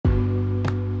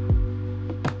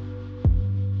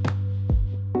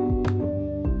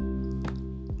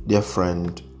Dear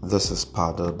friend, this is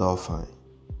Padre Dolphyne,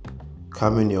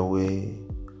 coming your way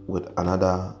with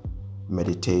another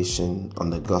meditation on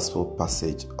the gospel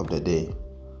passage of the day.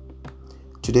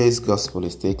 Today's gospel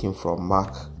is taken from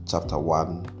Mark chapter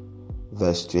 1,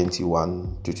 verse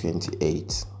 21 to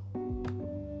 28.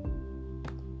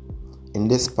 In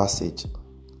this passage,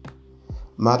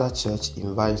 Mother Church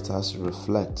invites us to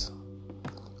reflect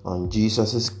on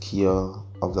Jesus' cure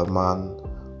of the man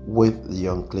with the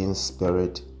unclean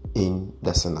spirit in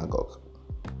the synagogue.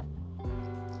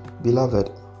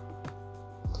 Beloved,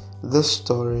 this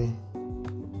story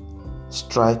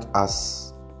strikes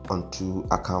us on two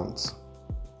accounts.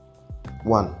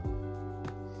 One,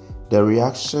 the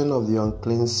reaction of the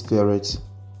unclean spirit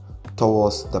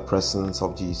towards the presence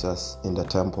of Jesus in the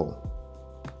temple.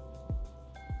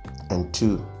 And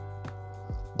two,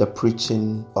 the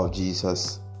preaching of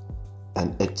Jesus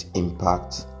and its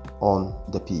impact on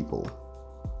the people.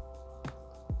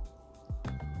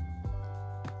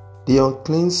 The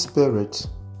unclean spirit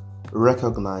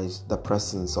recognized the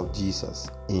presence of Jesus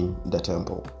in the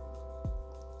temple.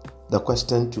 The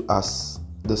question to us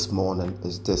this morning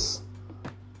is this: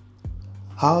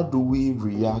 how do we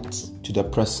react to the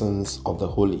presence of the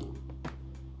Holy?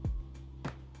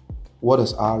 What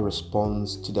is our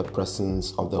response to the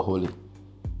presence of the Holy?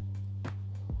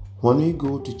 When we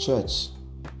go to church,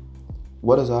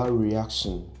 what is our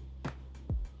reaction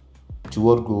to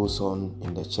what goes on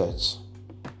in the church?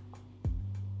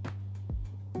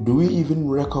 Do we even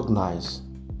recognize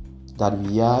that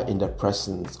we are in the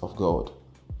presence of God?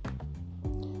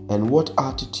 And what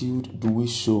attitude do we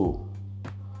show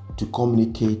to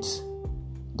communicate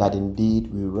that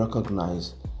indeed we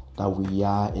recognize that we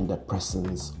are in the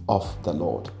presence of the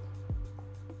Lord?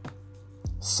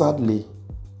 Sadly,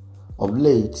 of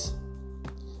late,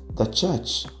 the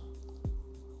church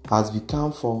has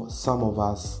become for some of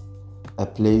us a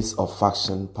place of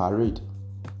faction parade,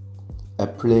 a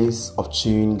place of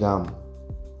chewing gum,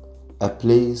 a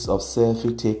place of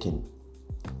selfie taking,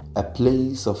 a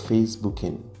place of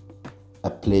Facebooking, a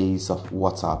place of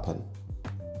WhatsApping.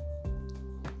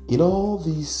 In all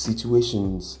these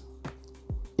situations,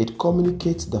 it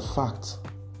communicates the fact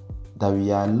that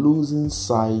we are losing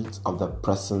sight of the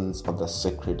presence of the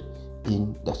sacred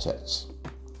in the church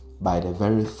by the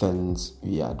very things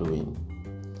we are doing.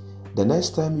 The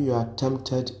next time you are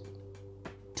tempted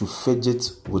to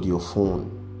fidget with your phone,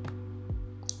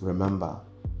 remember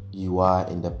you are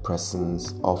in the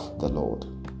presence of the Lord.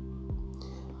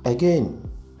 Again,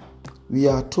 we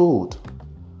are told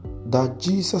that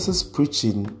Jesus'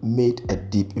 preaching made a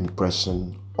deep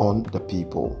impression on the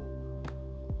people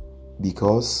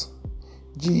because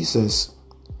Jesus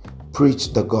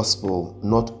preached the gospel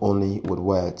not only with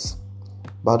words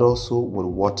but also with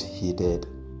what he did.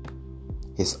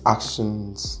 His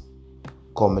actions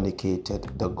communicated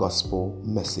the gospel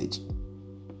message.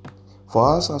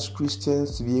 For us as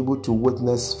Christians to be able to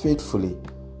witness faithfully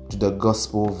to the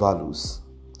gospel values,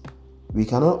 we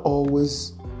cannot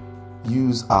always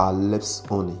use our lips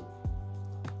only,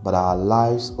 but our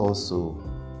lives also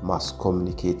must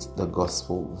communicate the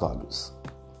gospel values.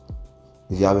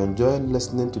 If you have enjoyed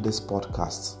listening to this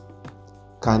podcast,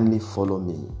 kindly follow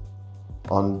me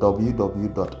on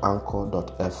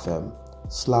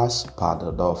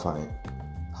www.anchor.fm/Padre Dolphyne.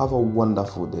 Have a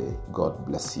wonderful day. God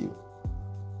bless you.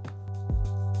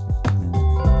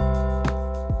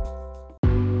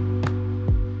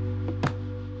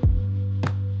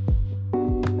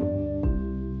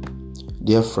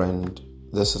 Dear friend,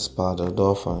 this is Padre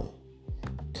Dolphyne,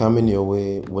 coming your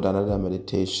way with another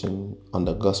meditation on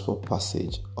the gospel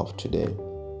passage of today.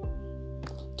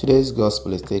 Today's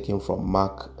gospel is taken from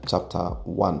Mark chapter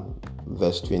 1,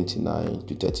 verse 29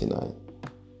 to 39.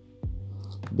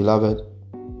 Beloved,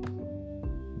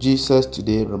 Jesus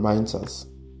today reminds us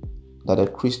that a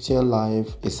Christian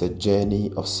life is a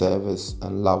journey of service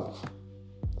and love,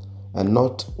 and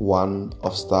not one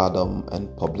of stardom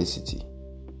and publicity.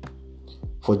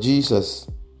 For Jesus,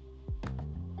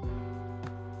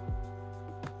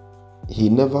 he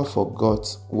never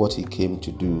forgot what he came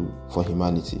to do for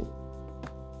humanity.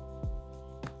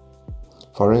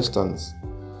 For instance,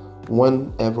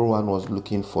 when everyone was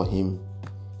looking for him,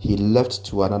 he left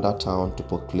to another town to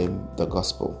proclaim the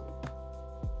gospel.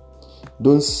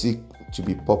 Don't seek to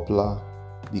be popular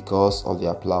because of the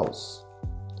applause.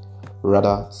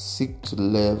 Rather, seek to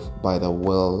live by the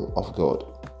will of God.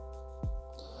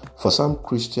 For some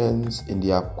Christians, in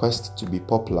their quest to be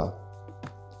popular,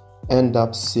 end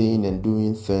up saying and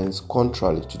doing things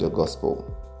contrary to the gospel.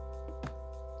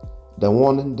 The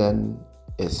warning then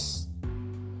is,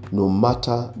 no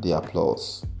matter the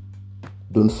applause,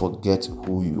 don't forget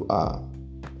who you are,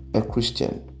 a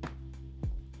Christian.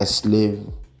 a slave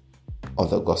of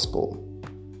the gospel.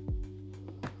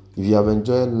 If you have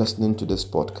enjoyed listening to this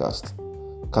podcast,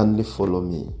 kindly follow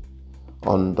me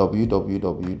on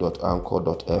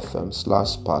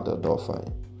www.anchor.fm/Padre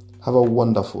Dolphyne. Have a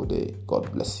wonderful day.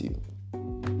 God bless you.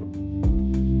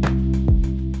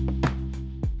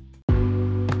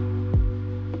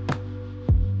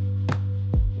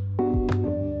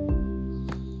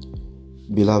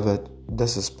 Beloved,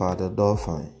 this is Padre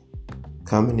Dolphyne,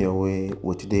 coming your way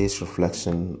with today's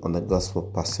reflection on the Gospel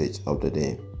passage of the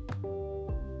day.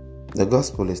 The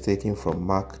Gospel is taken from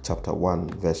Mark chapter 1,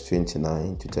 verse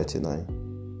 29 to 39.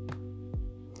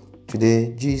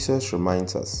 Today, Jesus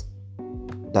reminds us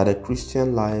that a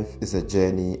Christian life is a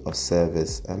journey of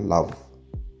service and love,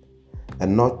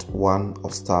 and not one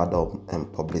of stardom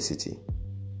and publicity.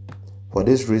 For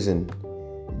this reason,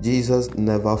 Jesus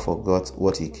never forgot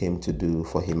what he came to do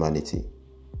for humanity.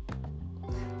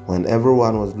 When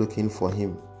everyone was looking for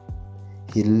him,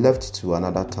 he left to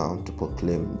another town to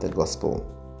proclaim the gospel.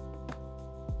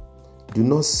 Do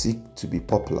not seek to be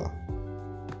popular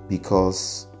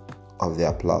because of the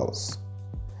applause.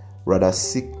 Rather,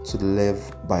 seek to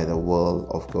live by the will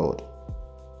of God.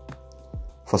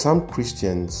 For some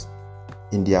Christians,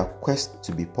 in their quest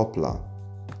to be popular,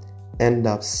 end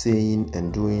up saying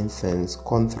and doing things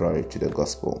contrary to the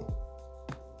gospel.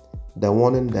 The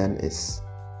warning then is,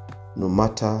 no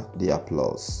matter the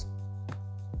applause,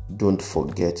 don't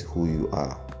forget who you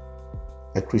are,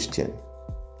 a Christian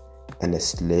and a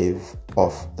slave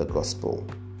of the gospel.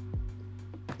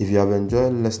 If you have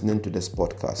enjoyed listening to this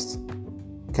podcast,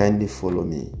 kindly follow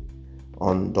me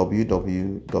on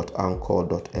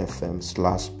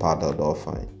www.anchor.fm/Padre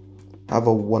Dolphyne. Have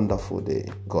a wonderful day.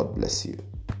 God bless you.